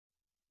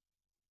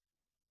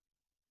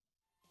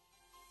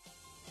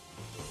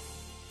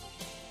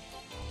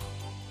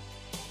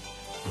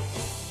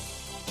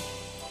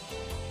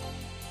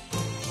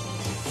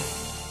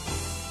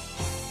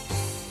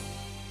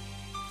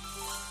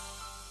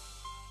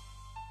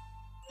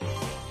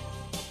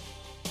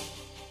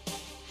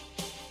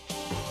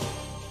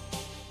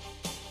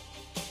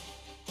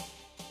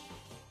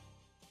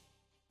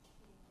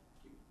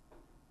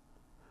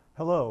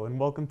Hello and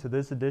welcome to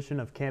this edition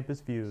of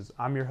Campus Views.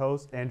 I'm your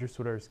host, Andrew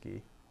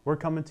Swiderski. We're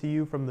coming to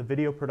you from the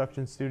video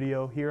production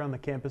studio here on the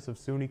campus of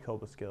SUNY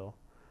Cobleskill.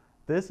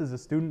 This is a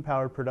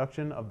student-powered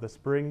production of the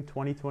Spring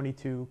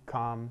 2022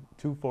 COMM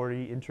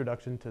 240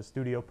 Introduction to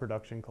Studio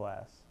Production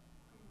class.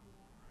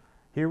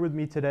 Here with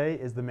me today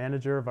is the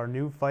manager of our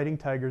new Fighting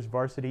Tigers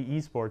varsity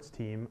esports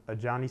team,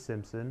 Johnny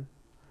Simpson.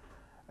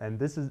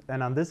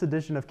 And on this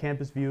edition of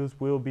Campus Views,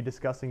 we'll be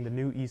discussing the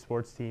new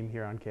esports team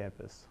here on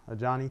campus.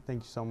 Johnny,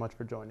 thank you so much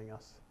for joining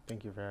us.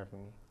 Thank you for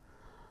having me.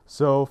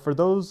 So for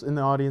those in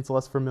the audience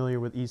less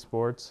familiar with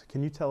esports,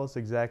 can you tell us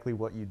exactly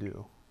what you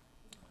do?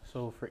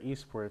 So for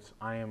esports,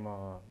 I'm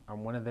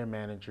one of their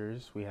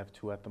managers. We have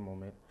two at the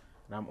moment,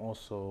 and I'm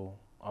also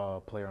a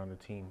player on the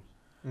team.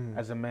 Mm-hmm.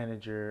 As a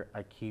manager,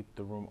 I keep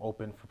the room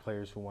open for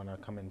players who want to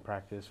come and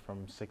practice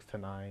from 6 to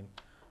 9.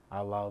 I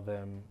allow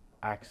them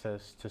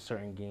access to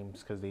certain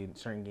games because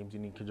certain games you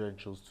need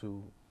credentials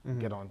to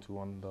get onto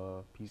on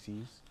the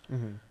PCs.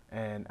 Mm-hmm.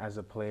 And as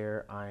a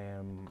player, I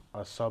am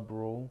a sub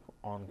role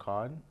on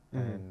COD,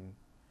 and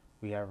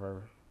we have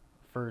our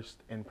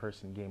first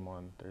in-person game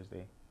on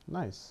Thursday.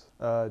 Nice.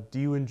 Do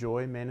you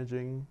enjoy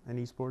managing an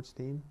esports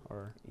team,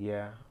 or?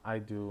 Yeah, I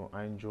do.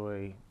 I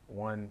enjoy,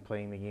 one,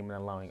 playing the game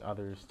and allowing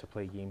others to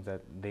play games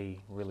that they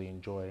really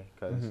enjoy,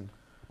 because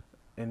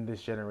in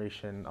this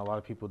generation, a lot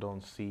of people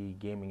don't see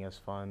gaming as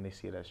fun. They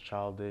see it as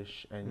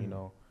childish, and you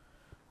know,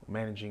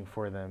 managing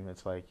for them,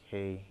 it's like,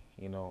 hey,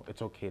 you know,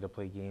 it's okay to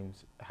play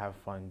games, have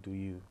fun, do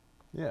you.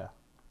 Yeah.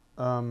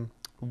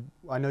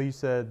 I know you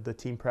said the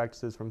team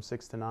practices from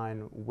 6 to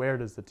 9. Where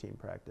does the team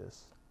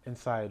practice?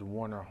 Inside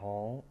Warner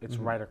Hall. It's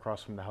right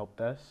across from the help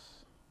desk.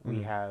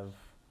 We have,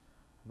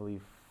 I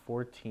believe,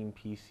 14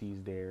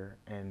 PCs there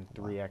and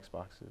 3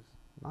 Xboxes.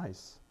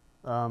 Nice.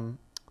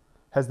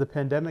 Has the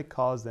pandemic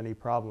caused any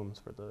problems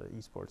for the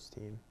esports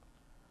team?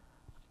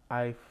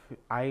 I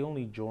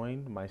only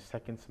joined my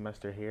second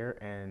semester here,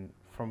 and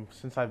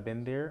since I've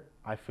been there,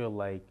 I feel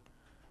like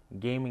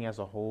gaming as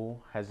a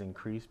whole has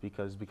increased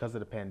because of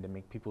the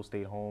pandemic. People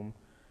stayed home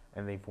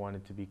and they've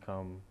wanted to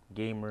become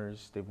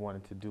gamers. They've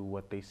wanted to do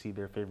what they see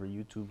their favorite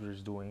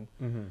YouTubers doing.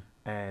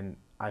 And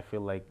I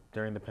feel like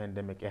during the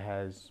pandemic, it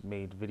has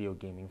made video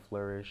gaming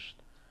flourish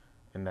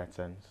in that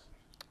sense.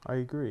 I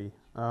agree.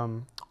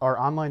 Are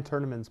online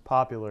tournaments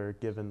popular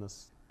given the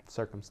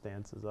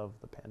circumstances of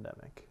the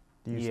pandemic?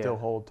 Do you still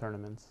hold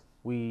tournaments?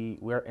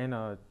 We're in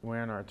our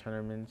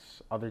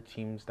tournaments. Other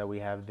teams that we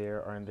have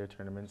there are in their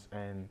tournaments,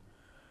 and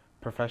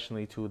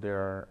professionally too, there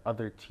are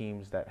other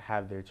teams that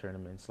have their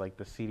tournaments, like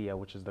the CDL,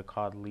 which is the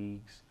COD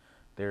leagues.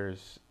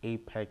 There's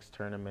Apex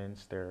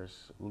tournaments.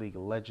 There's League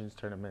of Legends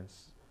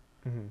tournaments.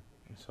 And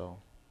so.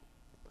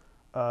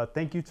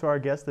 Thank you to our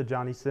guest,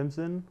 Johnny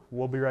Simpson.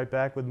 We'll be right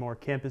back with more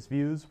Campus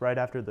Views right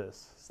after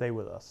this. Stay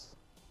with us.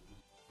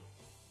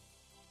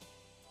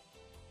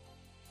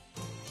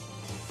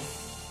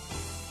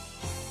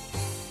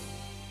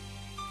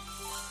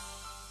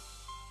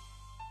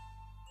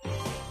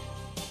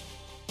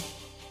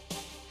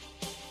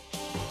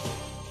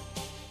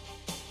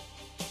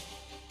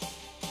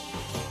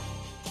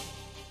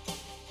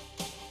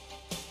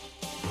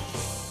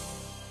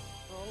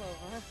 Roll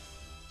over.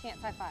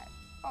 Chance high five.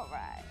 All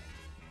right.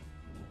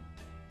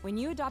 When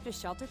you adopt a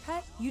shelter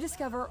pet, you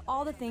discover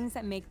all the things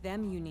that make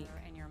them unique.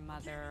 And your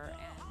mother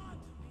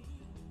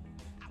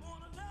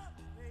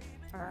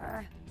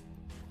and...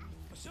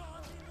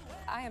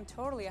 I am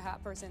totally a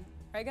hat person.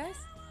 Right, guys?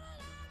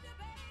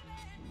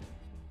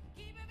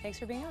 Thanks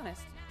for being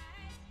honest.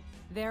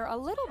 They're a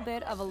little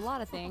bit of a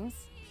lot of things,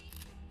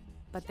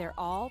 but they're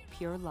all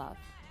pure love.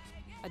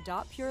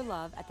 Adopt pure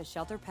love at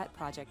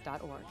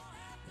theshelterpetproject.org.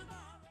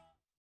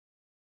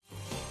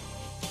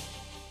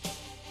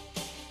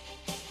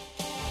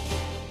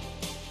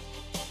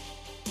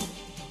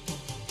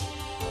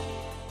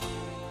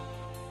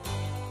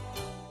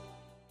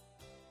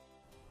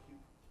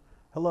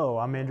 Hello,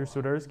 I'm Andrew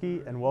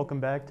Swiderski, and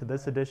welcome back to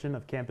this edition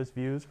of Campus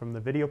Views from the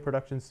video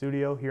production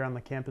studio here on the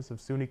campus of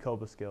SUNY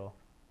Cobleskill.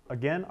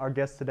 Again, our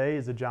guest today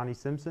is Johnny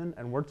Simpson,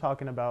 and we're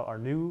talking about our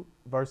new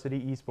varsity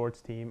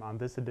esports team on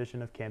this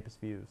edition of Campus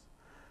Views.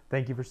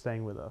 Thank you for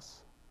staying with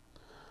us.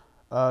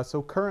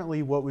 So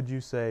currently, what would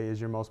you say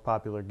is your most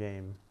popular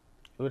game?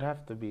 It would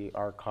have to be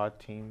our COD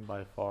team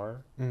by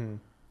far.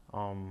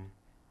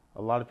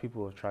 A lot of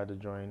people have tried to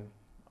join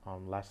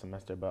last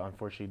semester, but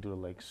unfortunately due to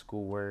like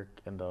schoolwork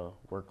and the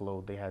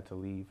workload, they had to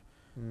leave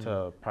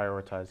to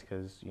prioritize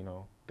because, you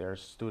know, they're a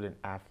student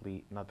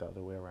athlete, not the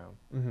other way around.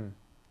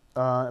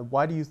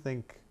 Why do you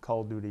think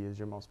Call of Duty is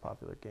your most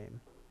popular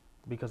game?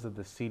 Because of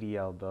the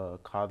CDL, the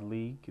COD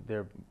League.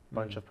 They're a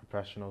bunch of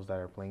professionals that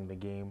are playing the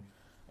game,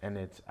 and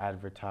it's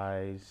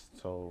advertised.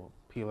 So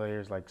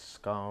players like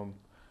Scum,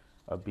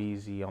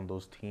 Abizi on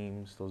those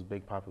teams, those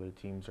big popular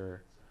teams,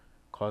 are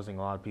causing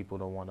a lot of people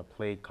to want to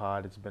play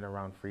COD. It's been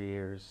around for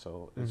years,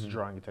 so it's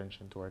drawing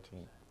attention to our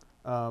team.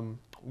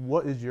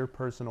 What is your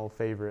personal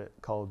favorite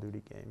Call of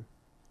Duty game?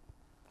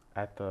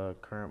 At the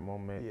current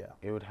moment,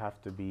 it would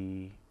have to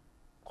be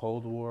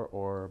Cold War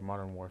or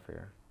Modern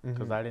Warfare,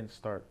 because I didn't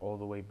start all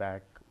the way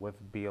back with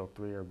BL3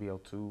 or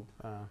BL2.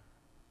 So,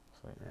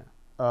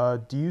 yeah.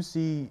 Do you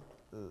see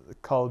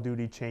Call of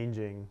Duty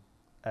changing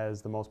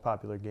as the most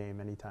popular game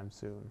anytime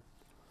soon?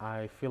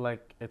 I feel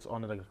like it's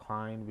on the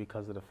decline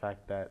because of the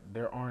fact that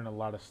there aren't a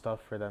lot of stuff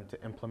for them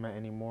to implement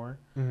anymore.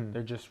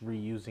 They're just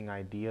reusing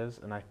ideas,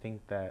 and I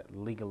think that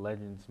League of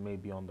Legends may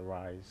be on the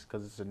rise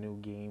because it's a new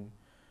game.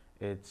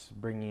 It's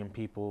bringing in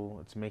people.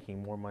 It's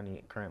making more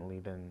money currently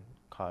than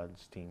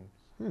COD's team.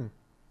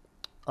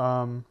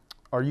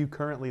 Are you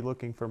currently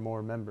looking for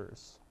more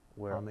members?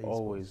 We're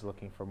always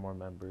looking for more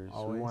members.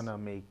 Always? We want to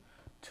make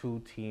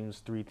 2 teams,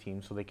 3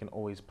 teams, so they can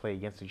always play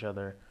against each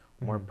other.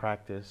 More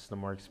practice, the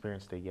more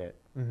experience they get.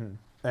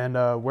 And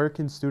where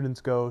can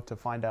students go to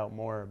find out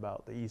more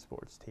about the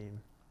esports team?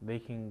 They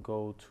can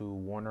go to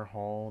Warner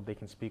Hall. They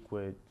can speak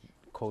with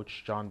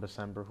Coach John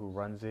December, who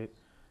runs it.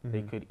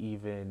 They could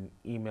even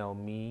email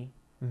me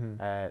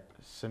at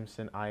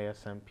Simpson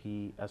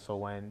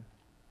ISMPSOA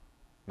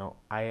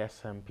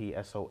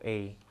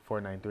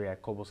 493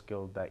 at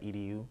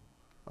Cobleskill.edu.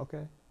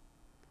 Okay.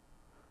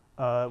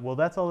 Well,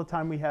 that's all the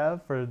time we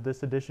have for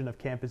this edition of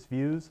Campus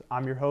Views.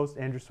 I'm your host,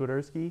 Andrew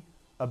Swiderski.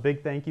 A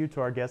big thank you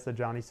to our guest,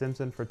 Johnny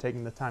Simpson, for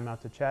taking the time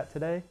out to chat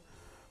today.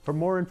 For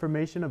more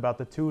information about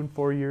the 2 and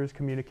 4 years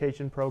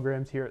communication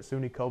programs here at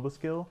SUNY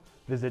Cobleskill,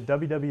 visit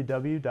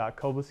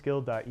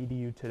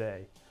www.cobleskill.edu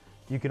today.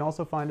 You can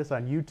also find us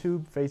on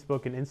YouTube,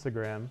 Facebook, and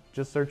Instagram.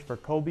 Just search for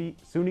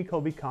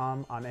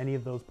SunyCobyComm on any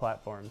of those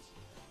platforms.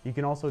 You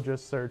can also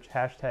just search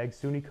hashtag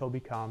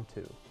SunyCobyComm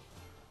too.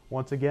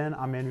 Once again,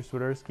 I'm Andrew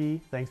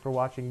Swiderski. Thanks for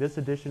watching this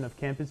edition of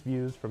Campus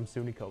Views from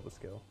SUNY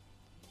Cobleskill.